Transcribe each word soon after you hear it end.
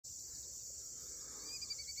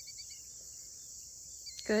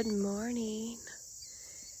Good morning.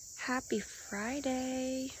 Happy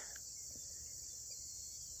Friday.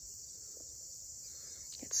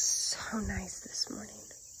 It's so nice this morning.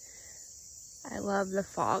 I love the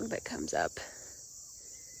fog that comes up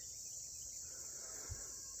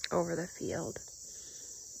over the field.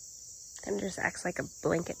 Kind of just acts like a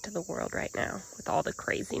blanket to the world right now with all the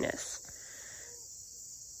craziness.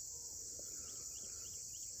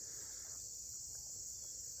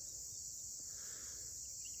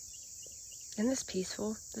 Isn't this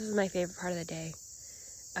peaceful? This is my favorite part of the day.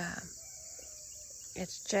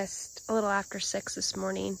 It's just a little after 6 this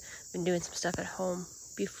morning. Been doing some stuff at home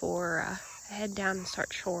before I head down and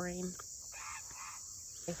start shoring.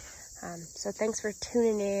 So thanks for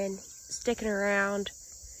tuning in, sticking around,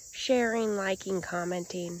 sharing, liking,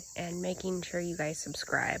 commenting, and making sure you guys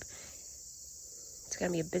subscribe. It's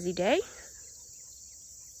gonna be a busy day,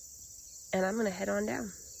 and I'm gonna head on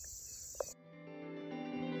down.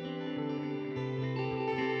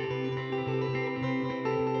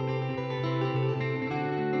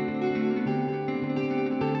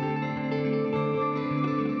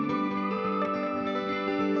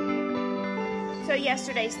 So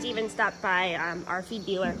yesterday, Steven stopped by our feed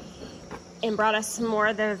dealer and brought us some more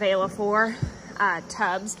of the Avail4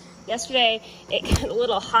 tubs. Yesterday, it got a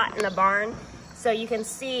little hot in the barn, so you can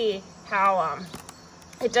see how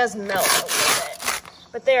it does melt a little bit,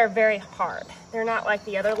 but they are very hard. They're not like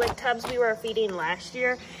the other lick tubs we were feeding last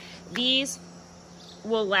year. These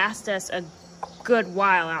will last us a good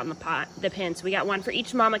while out in the pen. So we got one for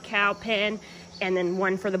each mama cow pen and then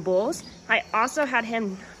one for the bulls. I also had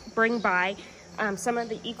him bring by some of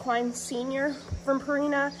the equine senior from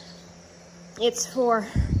Purina. It's for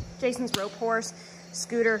Jason's rope horse,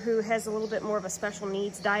 Scooter, who has a little bit more of a special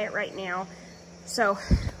needs diet right now. So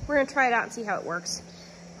we're gonna try it out and see how it works.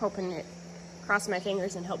 Hoping it crosses my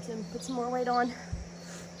fingers and helps him put some more weight on.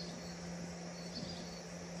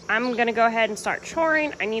 I'm gonna go ahead and start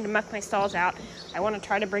shoring. I need to muck my stalls out. I wanna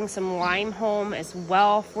try to bring some lime home as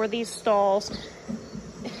well for these stalls.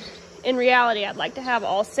 In reality, I'd like to have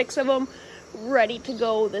all 6 of them ready to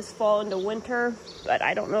go this fall into winter, but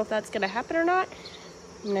I don't know if that's gonna happen or not.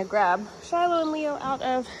 I'm gonna grab Shiloh and Leo out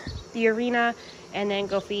of the arena and then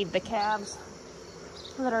go feed the calves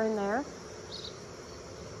that are in there.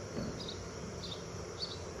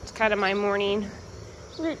 It's kind of my morning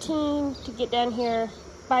routine to get down here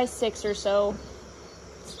by 6 or so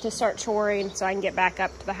to start shoring so I can get back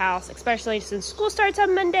up to the house, especially since school starts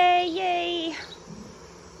on Monday. Yay!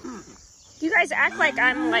 You guys act like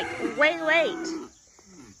I'm like way late.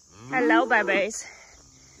 Hello, babies.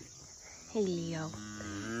 Hey, Leo.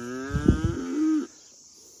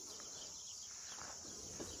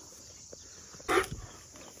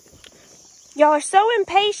 Y'all are so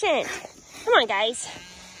impatient. Come on, guys.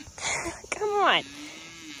 Come on.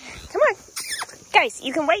 Come on. Guys,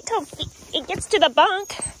 you can wait till it gets to the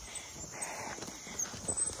bunk.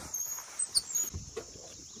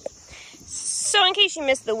 So in case you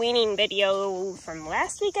missed the weaning video from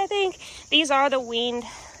last week, I think, these are the weaned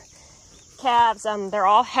calves. They're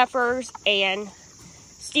all heifers and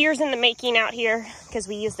steers in the making out here because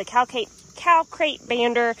we use the cow crate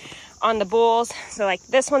bander on the bulls. So like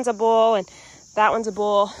this one's a bull and that one's a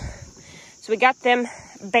bull. So we got them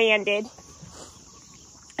banded.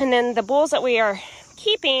 And then the bulls that we are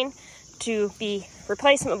keeping to be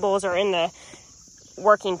replacement bulls are in the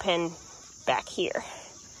working pen back here.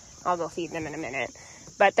 I'll go feed them in a minute.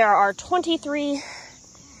 But there are 23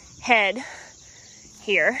 head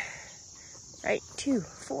here. Right? 2,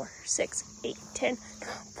 4, 6, 8, 10,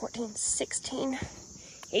 14, 16,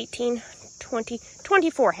 18, 20,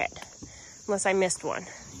 24 head. Unless I missed one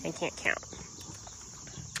and can't count.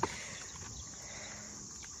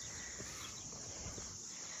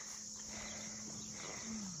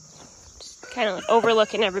 Just kind of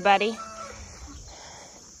overlooking everybody.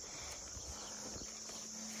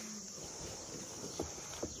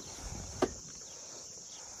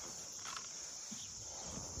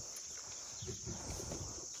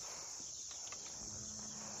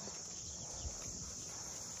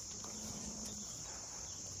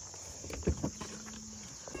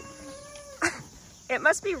 It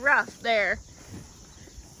must be rough there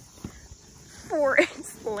for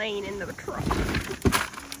it's laying in the truck.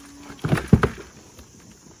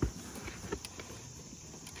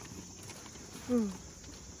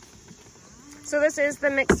 So this is the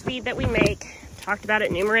mixed feed that we make. Talked about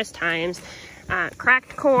it numerous times.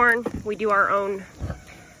 Cracked corn, we do our own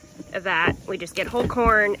of that. We just get whole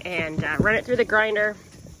corn and run it through the grinder.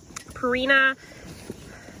 Purina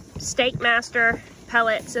Steak Master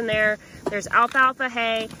pellets in there. There's alfalfa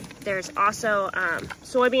hay. There's also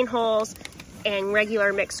soybean hulls and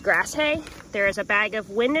regular mixed grass hay. There is a bag of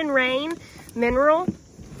Wind and Rain mineral.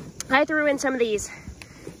 I threw in some of these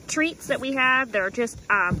treats that we have. They're just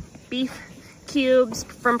beef cubes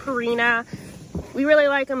from Purina. We really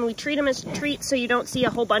like them. We treat them as treats so you don't see a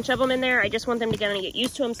whole bunch of them in there. I just want them to get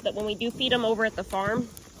used to them so that when we do feed them over at the farm,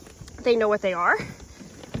 they know what they are.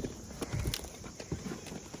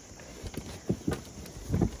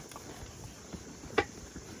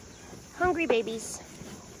 Hungry babies.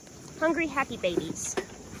 Hungry, happy babies.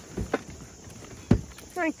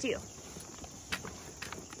 Aren't you?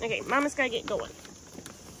 Okay, Mama's gotta get going.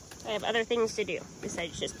 I have other things to do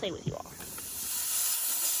besides just play with you all.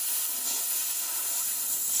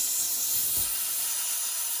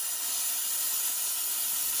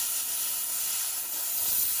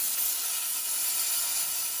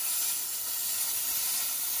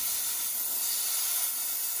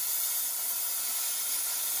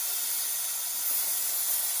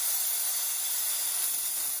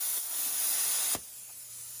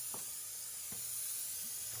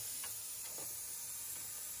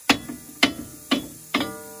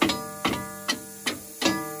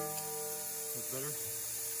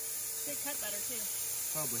 Cut better too.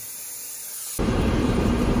 Probably.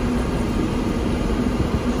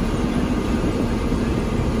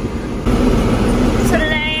 So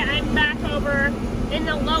today I'm back over in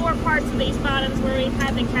the lower parts of these bottoms where we've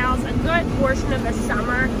had the cows a good portion of the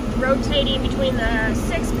summer, rotating between the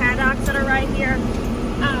 6 paddocks that are right here.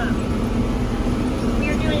 We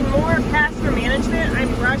are doing more pasture management.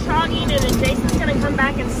 I'm brush hogging, and then Jason's going to come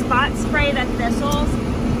back and spot spray the thistles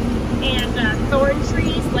and thorn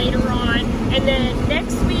trees later on. And then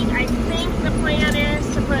next week, I think the plan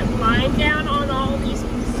is to put lime down on all these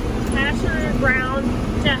pasture ground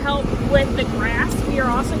to help with the grass. We are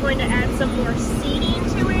also going to add some more seeding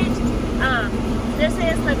to it. This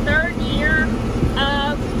is the 3rd year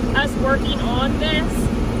of us working on this.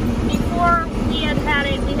 Before we had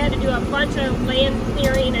it, we had to do a bunch of land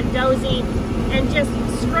clearing and dozing and just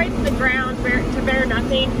scrape the ground to bare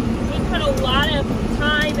nothing. We put a lot of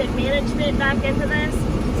time and management back into this,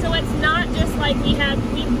 so it's not just like we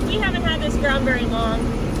haven't had this ground very long,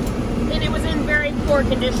 and it was in very poor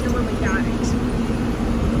condition when we got it.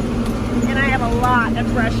 And I have a lot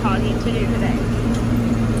of brush hogging to do today.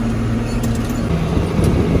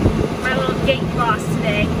 My little gate boss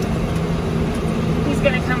today, he's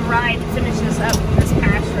gonna come ride and finish this up this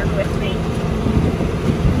pasture with me.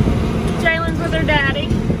 Jalen's with her daddy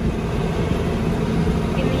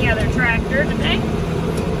in the other tractor today.